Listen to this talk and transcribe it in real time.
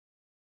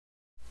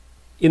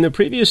In the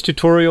previous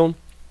tutorial,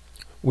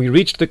 we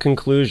reached the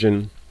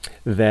conclusion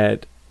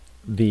that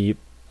the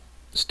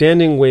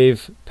standing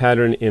wave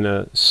pattern in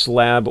a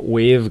slab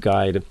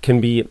waveguide can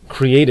be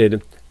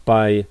created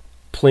by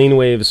plane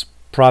waves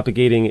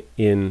propagating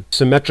in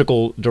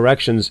symmetrical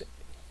directions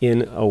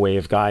in a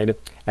waveguide,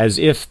 as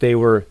if they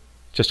were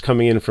just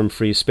coming in from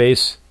free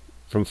space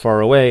from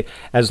far away,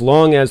 as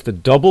long as the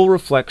double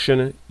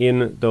reflection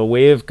in the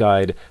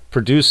waveguide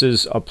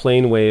produces a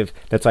plane wave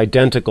that's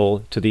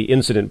identical to the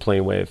incident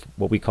plane wave,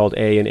 what we called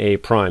A and A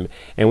prime.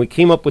 And we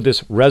came up with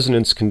this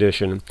resonance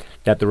condition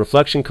that the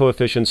reflection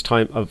coefficients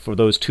for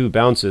those two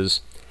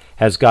bounces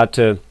has got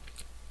to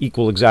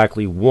equal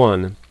exactly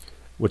 1,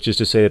 which is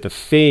to say that the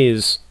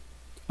phase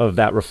of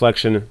that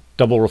reflection,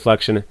 double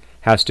reflection,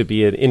 has to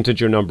be an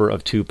integer number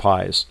of 2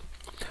 pi's.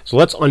 So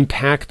let's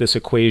unpack this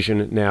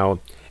equation now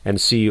and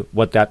see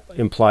what that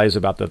implies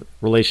about the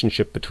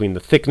relationship between the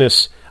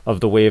thickness of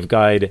the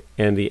waveguide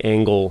and the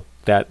angle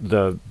that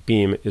the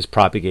beam is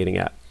propagating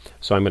at.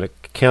 So I'm going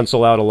to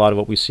cancel out a lot of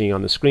what we see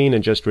on the screen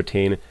and just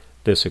retain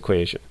this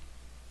equation.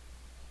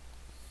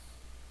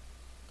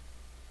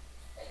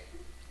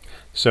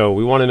 So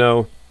we want to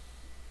know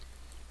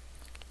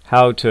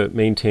how to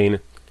maintain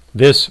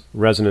this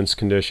resonance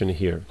condition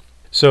here.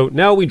 So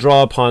now we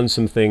draw upon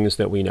some things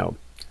that we know.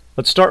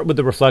 Let's start with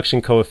the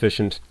reflection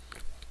coefficient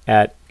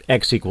at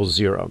x equals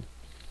 0.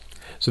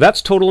 So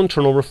that's total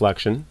internal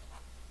reflection,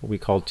 what we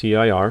call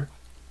TIR.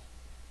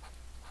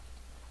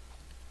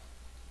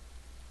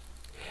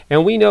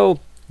 And we know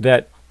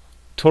that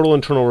total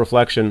internal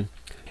reflection,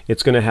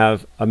 it's going to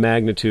have a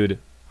magnitude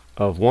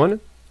of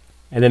 1,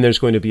 and then there's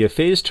going to be a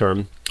phase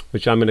term,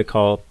 which I'm going to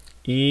call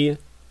e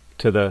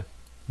to the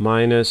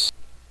minus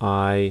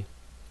I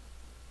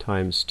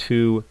times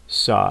 2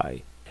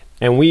 psi.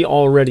 And we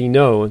already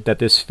know that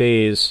this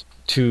phase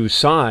 2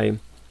 psi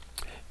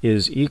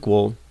is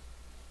equal,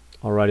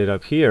 I'll write it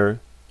up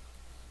here,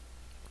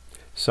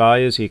 psi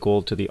is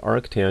equal to the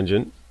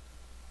arctangent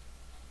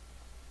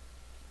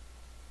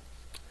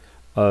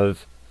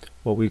of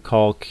what we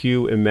call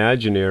Q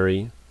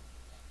imaginary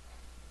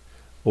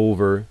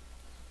over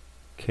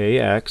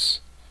kx,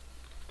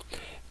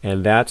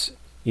 and that's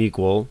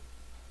equal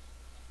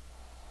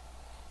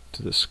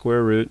to the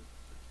square root.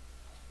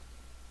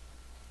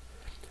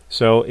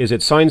 So is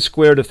it sine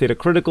squared of theta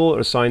critical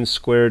or sine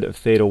squared of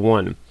theta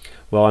 1?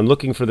 Well, I'm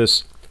looking for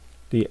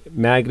the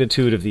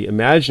magnitude of the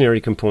imaginary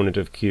component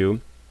of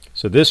Q.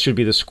 So this should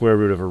be the square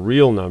root of a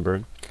real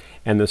number.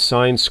 And the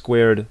sine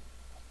squared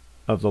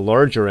of the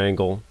larger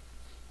angle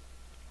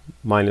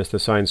minus the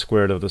sine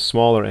squared of the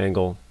smaller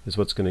angle is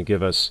what's going to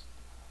give us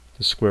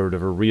the square root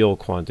of a real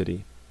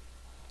quantity.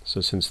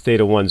 So since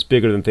theta 1 is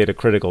bigger than theta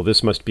critical,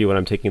 this must be what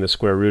I'm taking the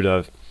square root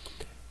of.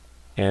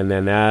 And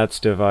then that's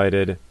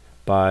divided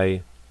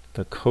by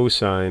the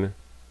cosine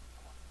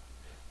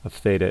of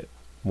theta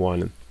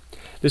 1.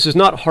 This is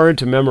not hard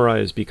to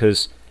memorize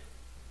because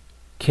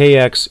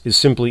kx is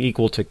simply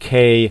equal to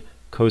k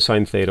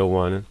cosine theta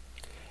 1,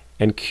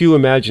 and Q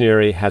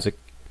imaginary has a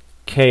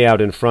k out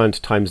in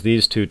front times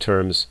these two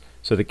terms,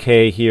 so the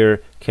k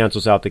here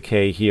cancels out the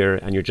k here,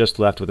 and you're just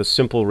left with a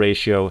simple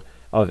ratio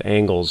of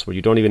angles where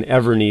you don't even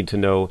ever need to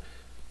know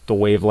the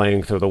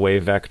wavelength or the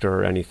wave vector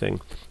or anything.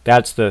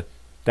 That's the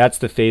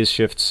phase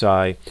shift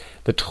psi.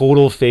 The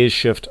total phase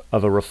shift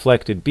of a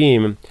reflected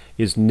beam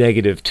is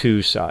negative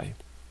 2 psi.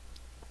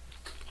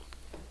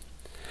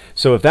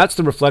 So if that's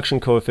the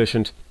reflection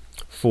coefficient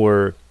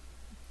for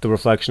the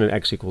reflection at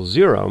x equals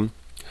 0,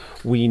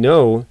 we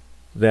know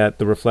that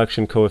the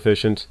reflection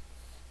coefficient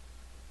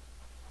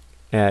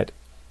at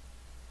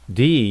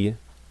d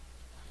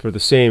for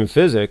the same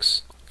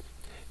physics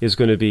is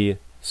going to be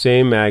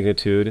same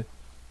magnitude,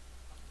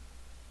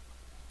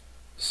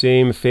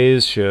 same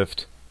phase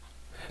shift,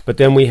 but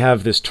then we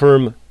have this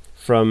term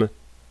from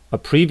a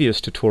previous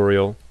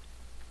tutorial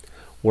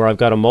where I've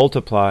got to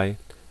multiply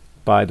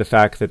by the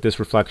fact that this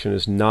reflection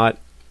is not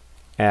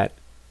at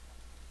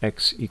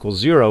x equals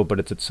 0, but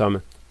it's at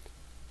some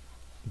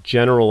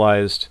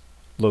generalized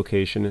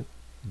location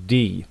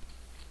d.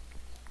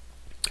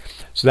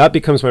 So that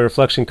becomes my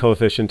reflection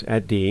coefficient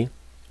at d,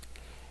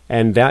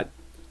 and that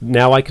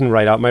now I can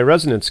write out my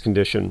resonance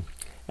condition.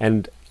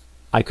 And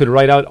I could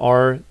write out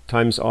r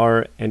times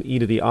r and e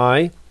to the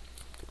I,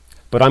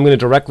 but I'm going to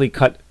directly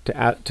cut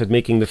to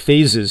making the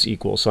phases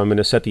equal, so I'm going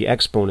to set the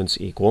exponents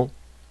equal.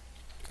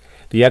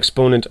 The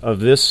exponent of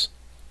this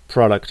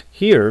product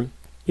here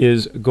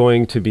is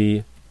going to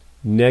be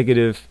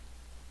negative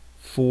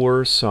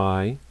 4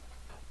 psi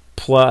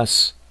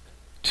plus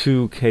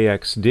 2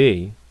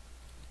 kxd.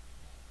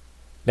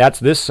 That's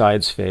this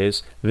side's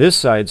phase. This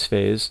side's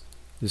phase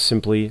is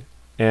simply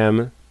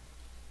m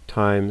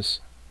times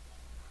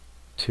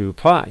 2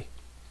 pi.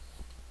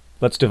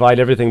 Let's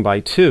divide everything by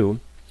 2,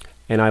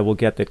 and I will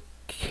get that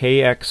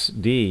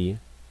kxd,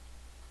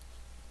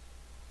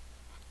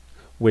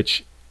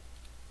 which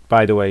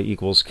by the way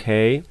equals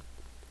k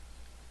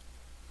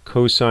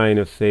cosine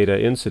of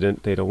theta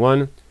incident, theta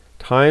 1,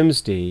 times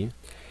d,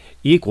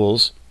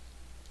 equals,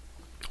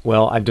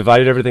 well, I've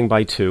divided everything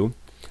by 2,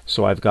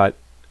 so I've got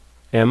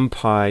m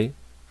pi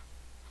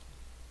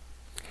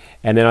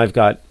And then I've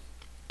got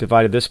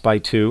divided this by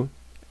 2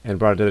 and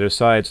brought it to the other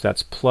side, so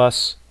that's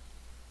plus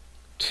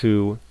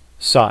 2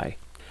 psi.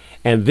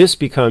 And this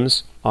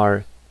becomes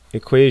our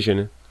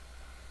equation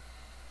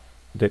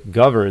that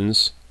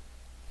governs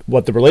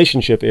what the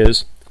relationship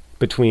is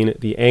between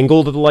the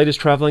angle that the light is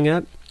traveling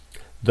at,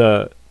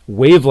 the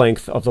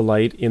wavelength of the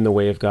light in the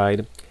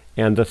waveguide,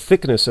 and the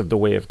thickness of the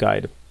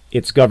waveguide.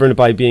 It's governed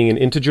by being an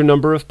integer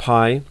number of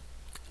pi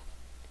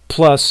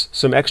plus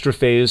some extra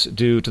phase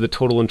due to the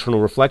total internal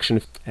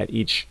reflection at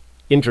each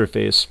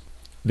interface.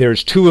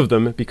 There's 2 of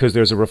them because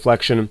there's a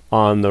reflection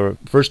on the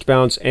first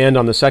bounce and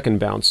on the second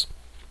bounce.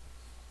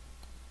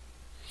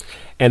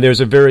 And there's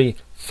a very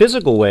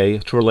physical way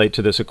to relate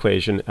to this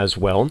equation as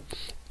well.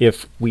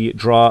 If we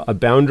draw a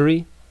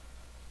boundary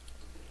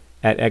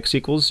at x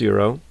equals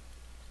 0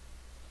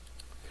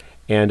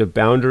 and a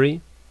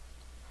boundary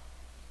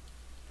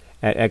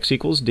at x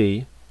equals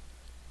d,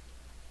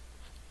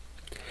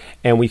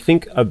 and we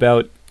think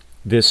about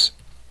this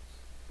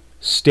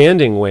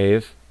standing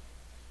wave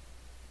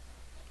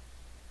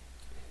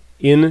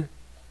in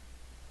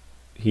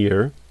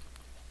here,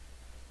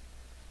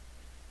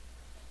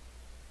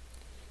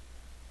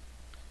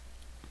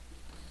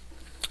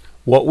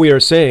 what we are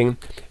saying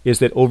is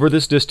that over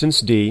this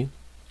distance d,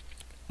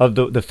 of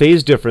the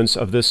phase difference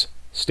of this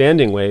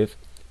standing wave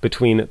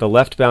between the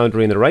left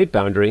boundary and the right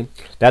boundary,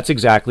 that's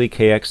exactly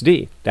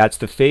kxd. That's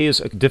the phase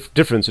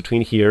difference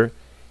between here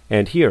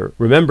and here.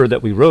 Remember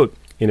that we wrote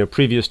in a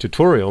previous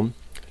tutorial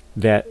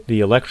that the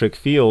electric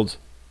field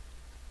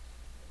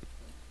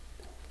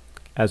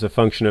as a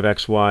function of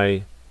x,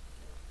 y,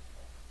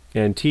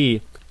 and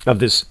t of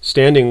this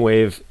standing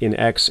wave in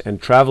x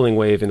and traveling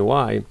wave in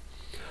y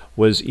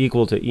was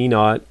equal to E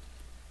naught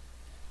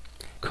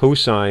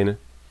cosine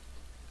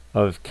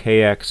of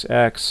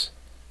kxx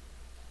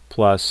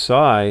plus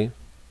psi,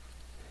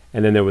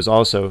 and then there was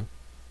also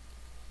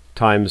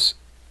times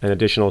an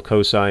additional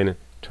cosine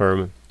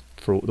term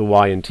for the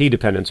y and t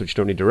dependence, which you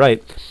don't need to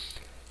write,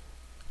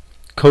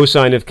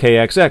 cosine of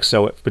kxx.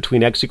 So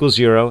between x equals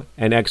 0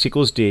 and x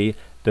equals d,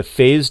 the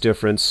phase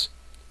difference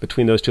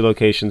between those 2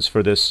 locations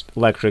for this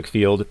electric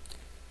field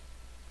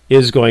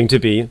is going to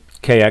be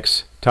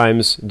kx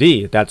times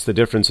d. That's the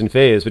difference in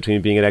phase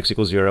between being at x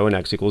equals 0 and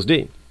x equals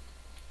d.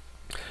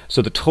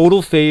 So the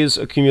total phase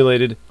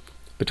accumulated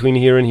between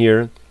here and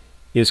here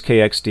is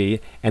kxd,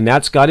 and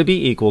that's got to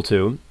be equal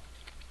to,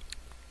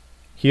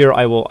 here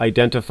I will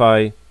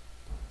identify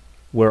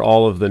where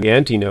all of the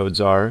antinodes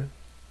are,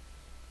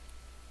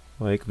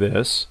 like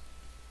this.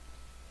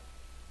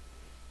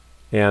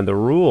 And the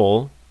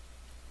rule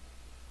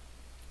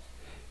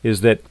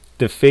is that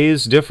the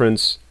phase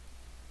difference,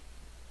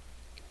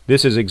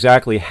 this is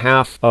exactly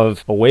half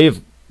of a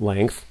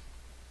wavelength.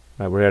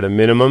 We're at a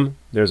minimum,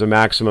 there's a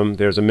maximum,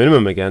 there's a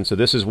minimum again, so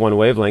this is one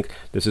wavelength,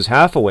 this is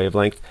half a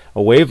wavelength.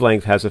 A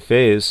wavelength has a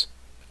phase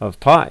of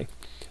pi.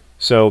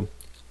 So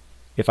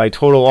if I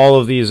total all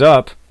of these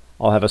up,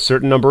 I'll have a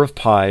certain number of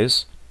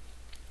pi's,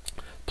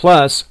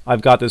 plus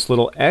I've got this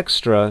little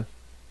extra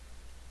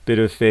bit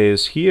of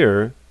phase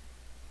here.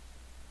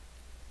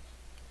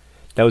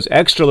 Those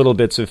extra little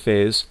bits of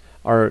phase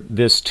are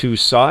this 2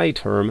 psi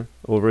term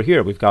over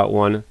here. We've got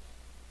one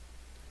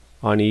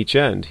on each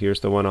end. Here's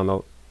the one on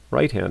the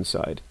right-hand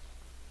side.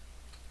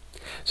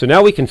 So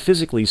now we can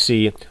physically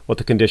see what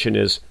the condition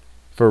is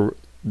for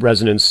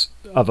resonance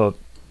of a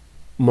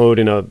mode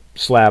in a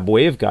slab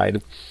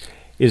waveguide,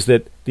 is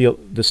that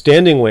the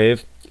standing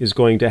wave is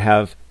going to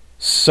have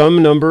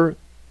some number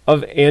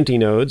of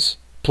antinodes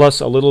plus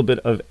a little bit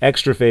of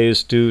extra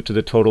phase due to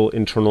the total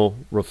internal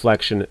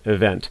reflection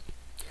event.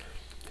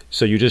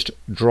 So you just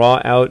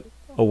draw out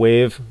a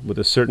wave with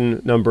a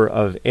certain number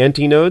of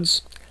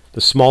antinodes.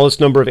 The smallest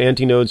number of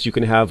antinodes you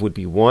can have would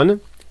be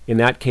 1. In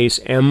that case,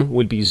 m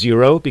would be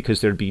 0 because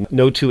there'd be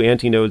no 2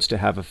 antinodes to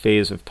have a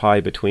phase of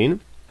pi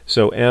between.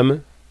 So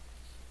m,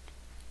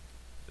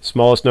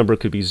 smallest number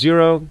could be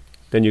 0.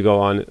 Then you go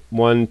on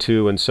 1,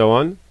 2, and so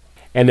on.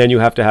 And then you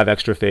have to have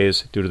extra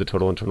phase due to the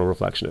total internal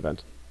reflection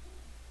event.